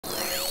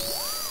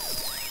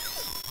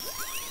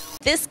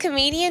This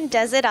comedian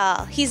does it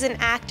all. He's an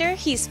actor,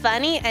 he's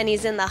funny, and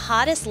he's in the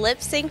hottest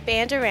lip sync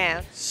band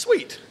around.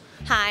 Sweet.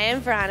 Hi,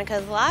 I'm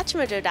Veronica with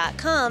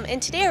WatchMojo.com, and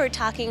today we're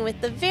talking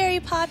with the very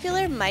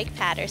popular Mike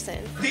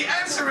Paterson. The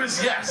answer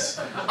is yes.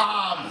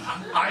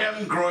 I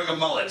am growing a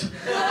mullet.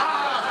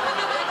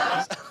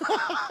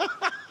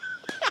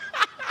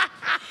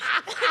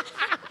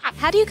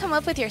 How do you come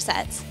up with your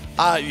sets?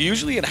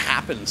 Usually it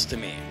happens to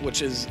me,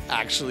 which is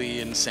actually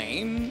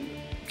insane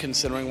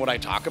considering what I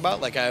talk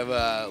about. Like I have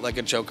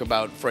a joke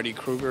about Freddy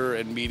Krueger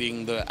and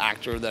meeting the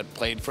actor that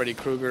played Freddy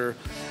Krueger,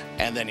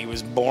 and then he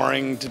was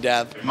boring to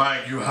death.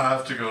 Mike, you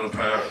have to go to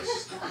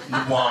Paris.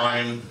 The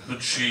wine, the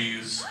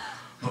cheese,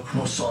 the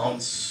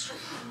croissants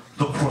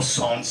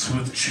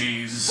with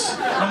cheese.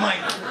 I'm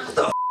like, what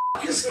the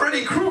f is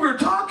Freddy Krueger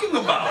talking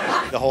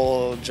about? The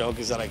whole joke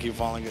is that I keep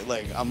falling,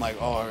 I'm like,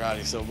 oh God,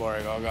 he's so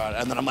boring, oh God.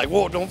 And then I'm like,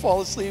 whoa, don't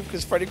fall asleep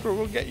because Freddy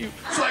Krueger will get you.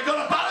 So I got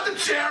up out of the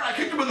chair, I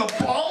kicked him in the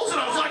balls, and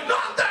I was like,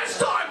 not this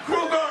time,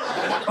 Krueger!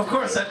 Of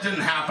course, that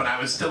didn't happen. I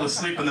was still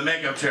asleep in the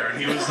makeup chair, and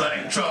he was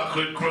like,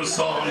 chocolate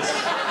croissants,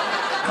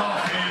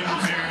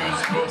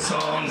 coffee-infused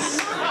croissants.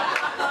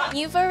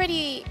 You've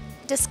already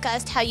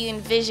discussed how you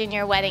envision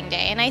your wedding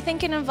day, and I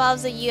think it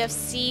involves a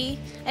UFC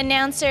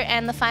announcer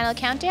and the final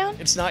countdown.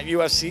 It's not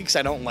UFC because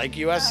I don't like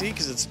UFC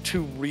because it's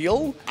too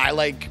real. I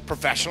like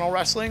professional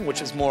wrestling,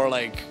 which is more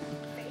like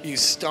you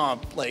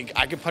stomp. Like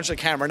I can punch the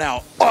camera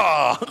now,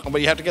 but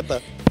you have to get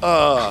the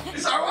I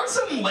want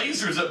some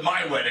lasers at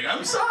my wedding.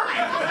 I'm sorry.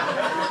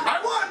 I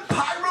want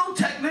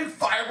pyrotechnic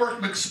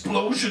firework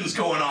explosions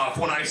going off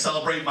when I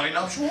celebrate my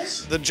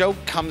nuptials. The joke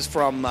comes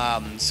from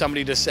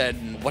somebody just said,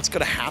 "What's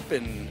gonna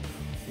happen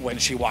when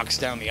she walks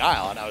down the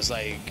aisle?" And I was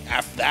like,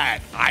 after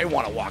that, I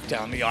want to walk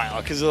down the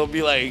aisle because it'll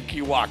be like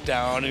you walk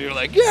down and you're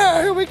like,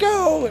 yeah, here we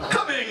go.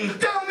 Coming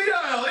down the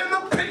aisle in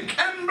the pink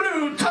and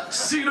blue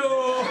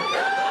tuxedo,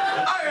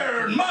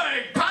 Iron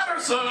Mike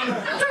Paterson.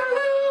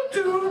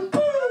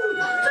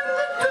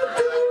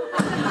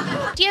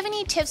 Do you have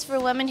any tips for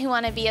women who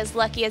want to be as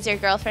lucky as your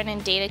girlfriend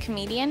and date a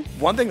comedian?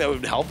 One thing that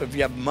would help if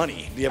you have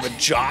money. If you have a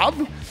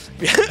job,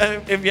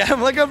 if you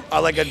have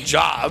like a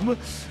job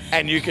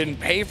and you can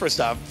pay for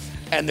stuff,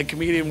 and the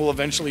comedian will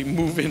eventually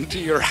move into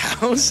your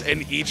house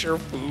and eat your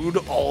food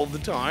all the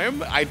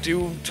time. I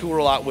do tour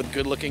a lot with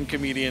good-looking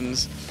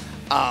comedians,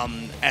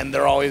 and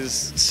they're always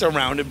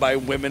surrounded by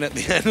women at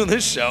the end of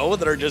the show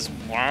that are just,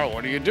 wow,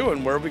 what are you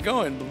doing? Where are we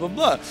going? Blah, blah,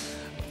 blah.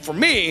 For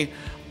me,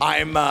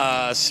 I'm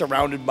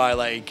surrounded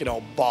by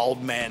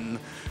bald men,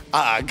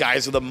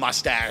 guys with a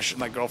mustache.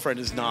 My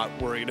girlfriend is not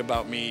worried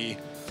about me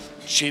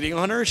cheating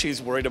on her.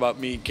 She's worried about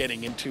me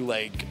getting into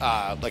like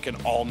an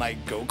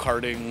all-night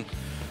go-karting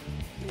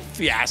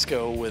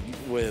fiasco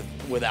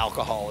with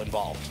alcohol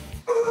involved.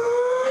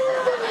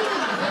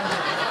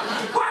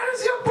 Why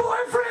does your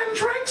boyfriend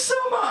drink so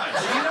much?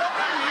 You know what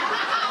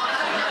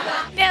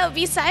I mean? Now,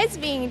 besides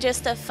being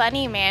just a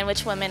funny man,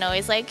 which women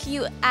always like,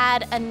 you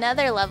add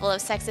another level of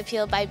sex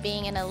appeal by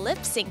being in a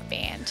lip sync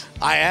band.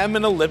 I am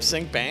in a lip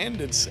sync band.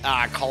 It's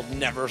called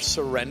Never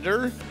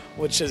Surrender,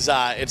 which is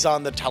it's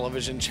on the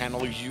television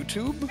channel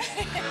YouTube.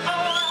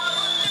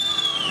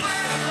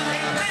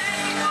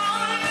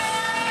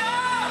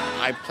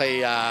 I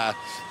play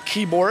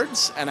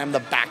keyboards, and I'm the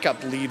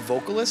backup lead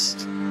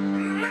vocalist.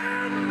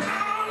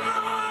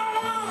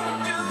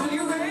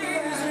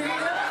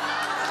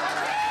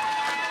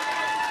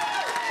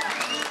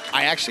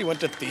 I actually went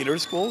to theater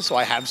school, so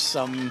I have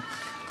some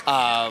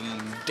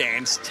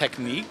dance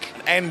technique,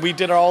 and we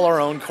did all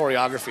our own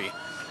choreography,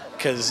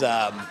 because,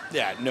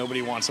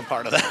 nobody wants a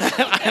part of that,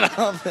 I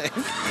don't think.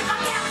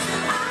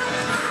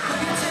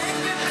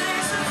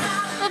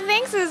 Well,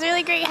 thanks. It was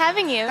really great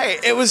having you. Hey,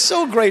 it was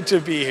so great to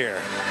be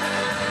here.